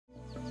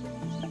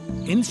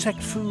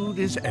Insect food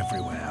is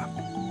everywhere.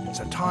 It's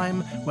a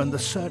time when the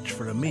search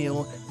for a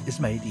meal is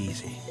made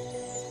easy,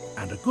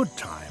 and a good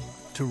time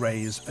to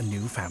raise a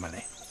new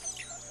family.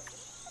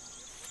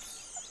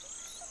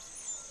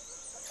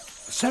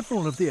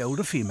 Several of the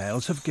older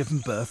females have given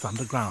birth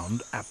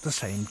underground at the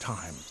same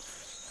time,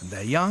 and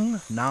their young,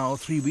 now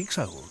 3 weeks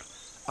old,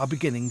 are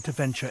beginning to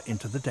venture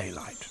into the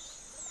daylight.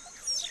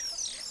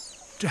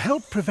 To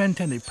help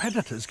prevent any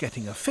predators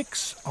getting a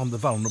fix on the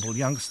vulnerable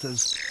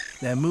youngsters,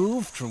 they're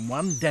moved from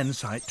one den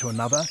site to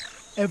another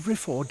every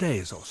 4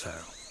 days or so.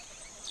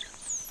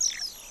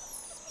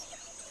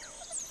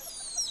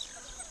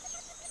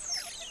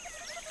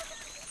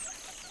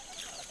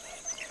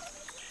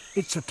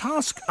 It's a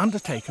task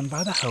undertaken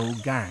by the whole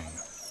gang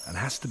and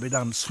has to be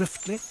done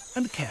swiftly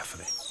and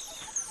carefully.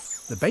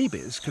 The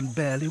babies can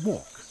barely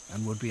walk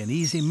and would be an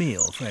easy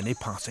meal for any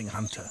passing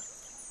hunter.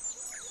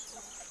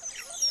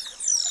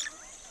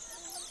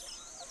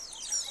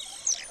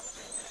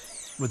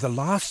 With the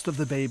last of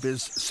the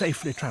babies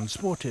safely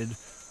transported,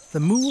 the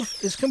move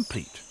is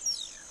complete.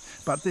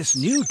 But this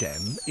new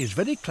den is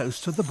very close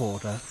to the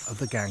border of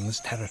the gang's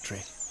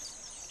territory.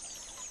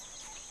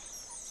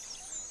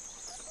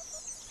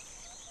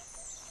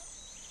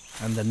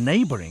 And the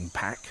neighbouring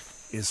pack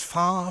is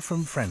far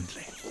from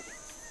friendly.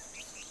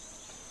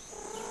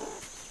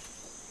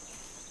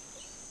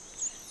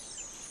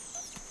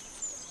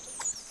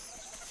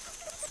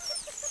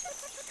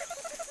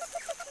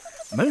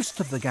 Most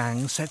of the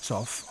gang sets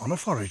off on a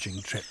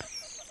foraging trip,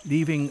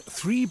 leaving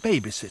 3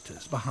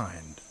 babysitters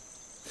behind.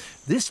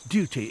 This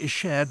duty is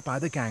shared by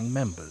the gang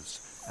members,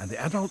 and the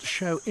adults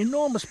show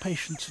enormous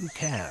patience and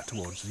care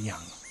towards the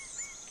young.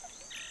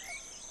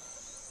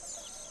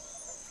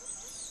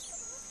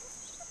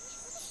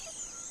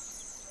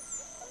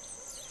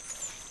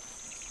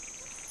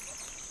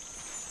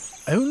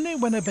 Only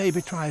when a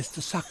baby tries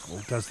to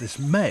suckle does this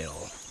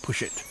male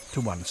push it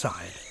to one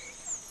side.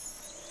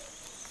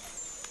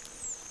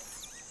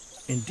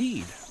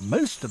 Indeed,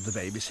 most of the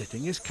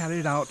babysitting is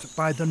carried out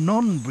by the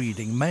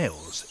non-breeding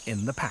males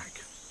in the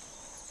pack.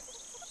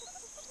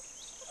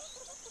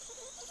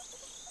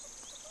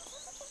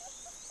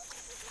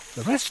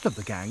 The rest of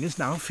the gang is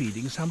now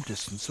feeding some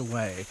distance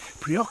away,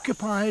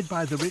 preoccupied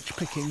by the rich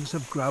pickings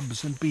of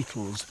grubs and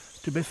beetles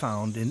to be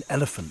found in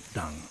elephant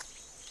dung.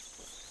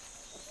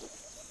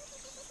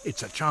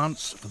 It's a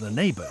chance for the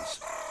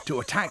neighbours to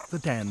attack the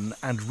den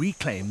and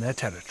reclaim their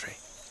territory.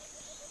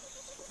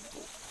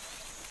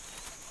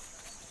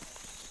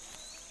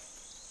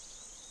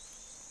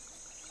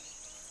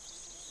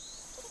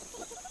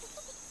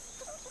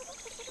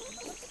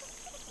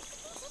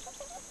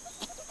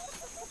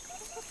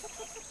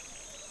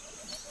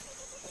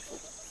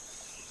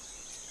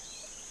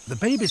 The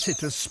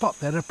babysitters spot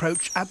their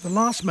approach at the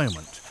last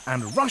moment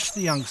and rush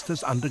the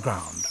youngsters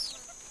underground.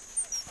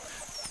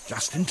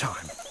 Just in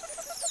time.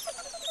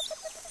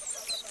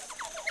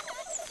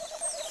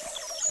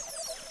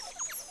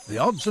 The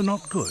odds are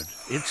not good.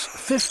 It's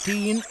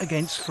 15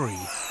 against 3.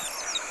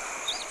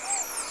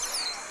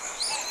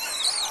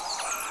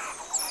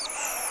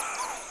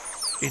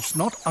 It's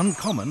not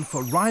uncommon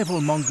for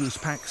rival mongoose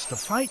packs to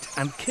fight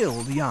and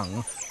kill the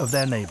young of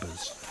their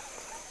neighbours.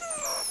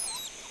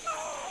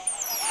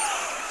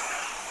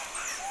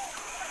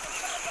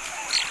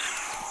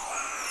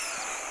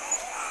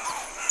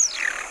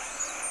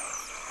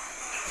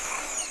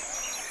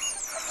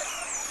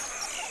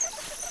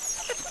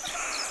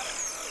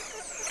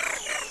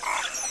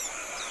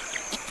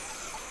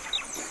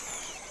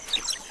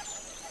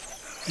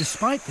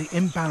 Despite the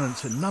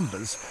imbalance in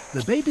numbers,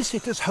 the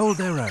babysitters hold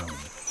their own,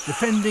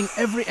 defending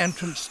every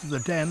entrance to the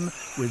den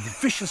with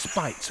vicious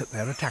bites at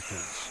their attackers.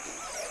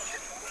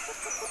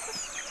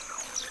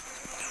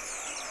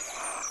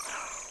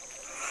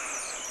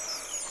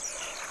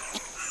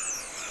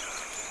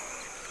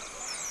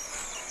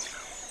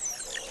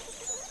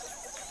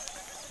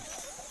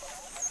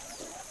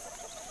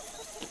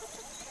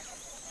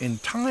 In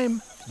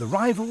time, the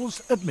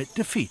rivals admit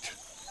defeat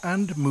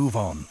and move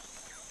on.